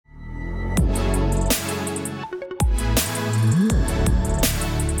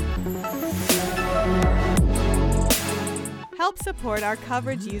Help support our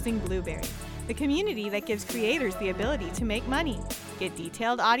coverage using Blueberry, the community that gives creators the ability to make money, get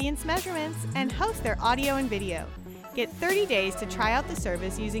detailed audience measurements, and host their audio and video. Get 30 days to try out the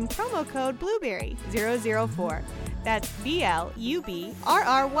service using promo code Blueberry004. That's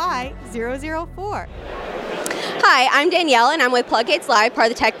BLUBRRY004. Hi, I'm Danielle, and I'm with Pluggates Live, part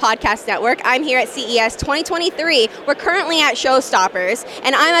of the Tech Podcast Network. I'm here at CES 2023. We're currently at Showstoppers,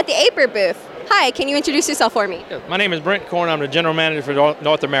 and I'm at the Aper booth. Hi, can you introduce yourself for me? My name is Brent Korn. I'm the General Manager for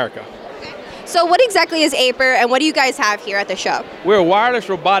North America. So what exactly is Aper, and what do you guys have here at the show? We're a wireless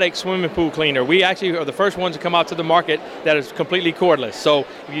robotic swimming pool cleaner. We actually are the first ones to come out to the market that is completely cordless. So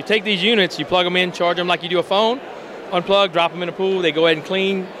if you take these units, you plug them in, charge them like you do a phone, unplug, drop them in the pool, they go ahead and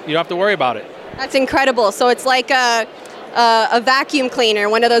clean. You don't have to worry about it. That's incredible. So it's like a vacuum cleaner,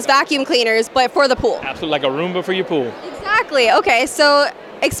 one of those vacuum cleaners, but for the pool. Absolutely, like a Roomba for your pool. Exactly. Okay, so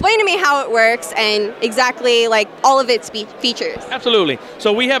explain to me how it works and exactly like all of its features. Absolutely.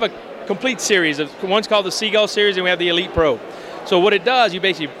 So we have a complete series. One's called the Seagull series, and we have the Elite Pro. So what it does, you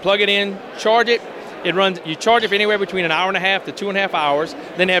basically plug it in, charge it. It runs. You charge it for anywhere between an hour and a half to 2.5 hours.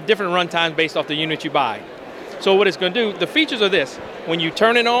 Then they have different run times based off the unit you buy. So what it's going to do, the features are this: when you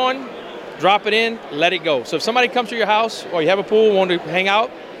turn it on, drop it in, let it go. So if somebody comes to your house or you have a pool, want to hang out,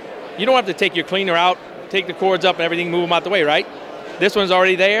 you don't have to take your cleaner out, take the cords up and everything, move them out the way, right? This one's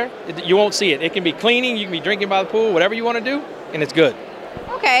already there. You won't see it. It can be cleaning, you can be drinking by the pool, whatever you want to do, and it's good.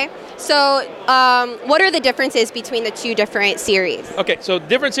 Okay. So what are the differences between the two different series? Okay, so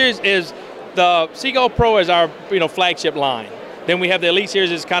different series is the Seagull Pro is our flagship line. Then we have the Elite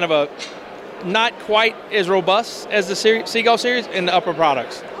series is kind of a not quite as robust as the Seagull series, and the upper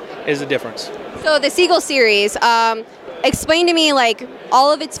products is the difference. So the Seagull series, explain to me like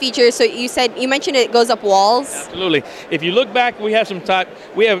all of its features. So you mentioned it goes up walls. Absolutely. If you look back, we have some type.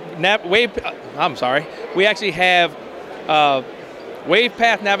 We have We actually have wave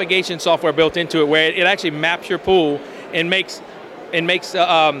path navigation software built into it, where it actually maps your pool and maps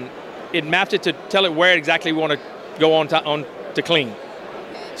it to tell it where exactly we want to go on to clean.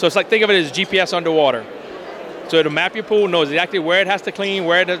 So it's like, think of it as GPS underwater. So it'll map your pool, knows exactly where it has to clean,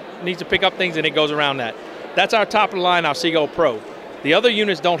 where it needs to pick up things, and it goes around that. That's our top of the line, our Seagull Pro. The other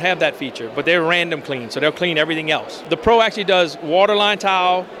units don't have that feature, but they're random clean, so they'll clean everything else. The Pro actually does waterline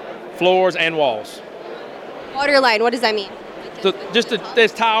tile, floors, and walls. Waterline, what does that mean? So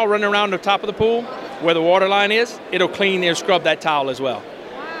there's tile running around the top of the pool where the water line is. It'll clean and scrub that tile as well.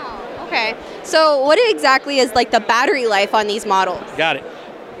 Wow, okay. So what exactly is like the battery life on these models? Got it.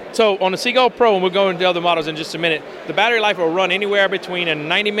 So on the Seagull Pro, and we'll go into other models in just a minute, the battery life will run anywhere between a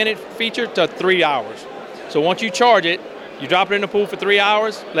 90-minute feature to 3 hours. So once you charge it, you drop it in the pool for 3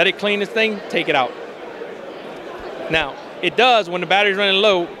 hours, let it clean this thing, take it out. Now, it does, when the battery's running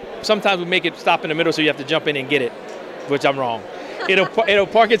low, sometimes we make it stop in the middle so you have to jump in and get it, which I'm wrong. It'll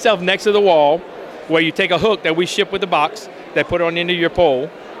park itself next to the wall, where you take a hook that we ship with the box, that put it on the end of your pole,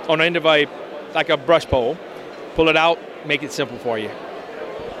 on the end of a brush pole, pull it out, make it simple for you.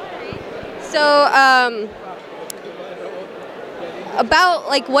 So, about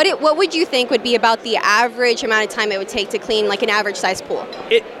like what would you think would be about the average amount of time it would take to clean like an average size pool?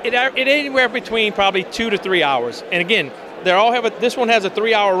 It anywhere between probably 2 to 3 hours. And again, they all have this one has a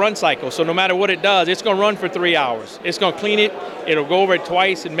 3-hour run cycle, so no matter what it does, it's going to run for 3 hours. It's going to clean it. It'll go over it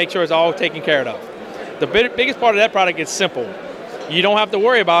twice and make sure it's all taken care of. The biggest part of that product is simple. You don't have to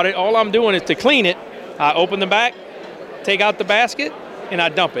worry about it. All I'm doing is to clean it. I open the back, take out the basket, and I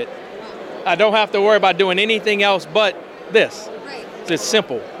dump it. I don't have to worry about doing anything else but this. Right. It's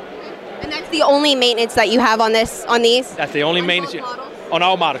simple. And that's the only maintenance that you have on these? That's the only maintenance on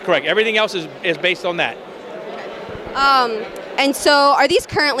all models, correct. Everything else is based on that. And so are these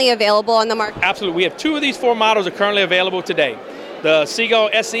currently available on the market? Absolutely. We have 2 of these 4 models are currently available today. The Seagull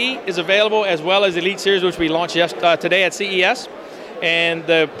SE is available, as well as the Elite Series, which we launched today at CES. And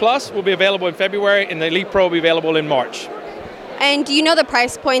the Plus will be available in February, and the Elite Pro will be available in March. And do you know the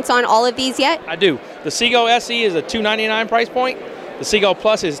price points on all of these yet? I do. The Seagull SE is a $299 price point. The Seagull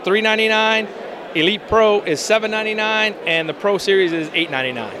Plus is $399. Elite Pro is $799, and the Pro Series is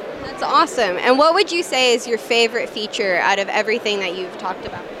 $899. That's awesome. And what would you say is your favorite feature out of everything that you've talked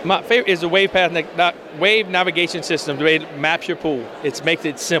about? My favorite is the wave navigation system, the way it maps your pool. It makes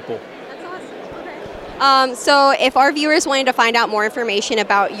it simple. That's awesome. Okay. So if our viewers wanted to find out more information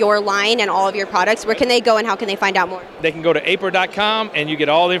about your line and all of your products, where can they go and how can they find out more? They can go to aper.com and you get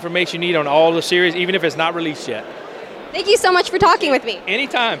all the information you need on all the series, even if it's not released yet. Thank you so much for talking with me.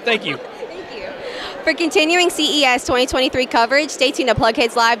 Anytime. Thank you. Thank you. For continuing CES 2023 coverage, stay tuned to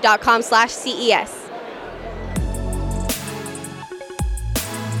pluggateslive.com/CES.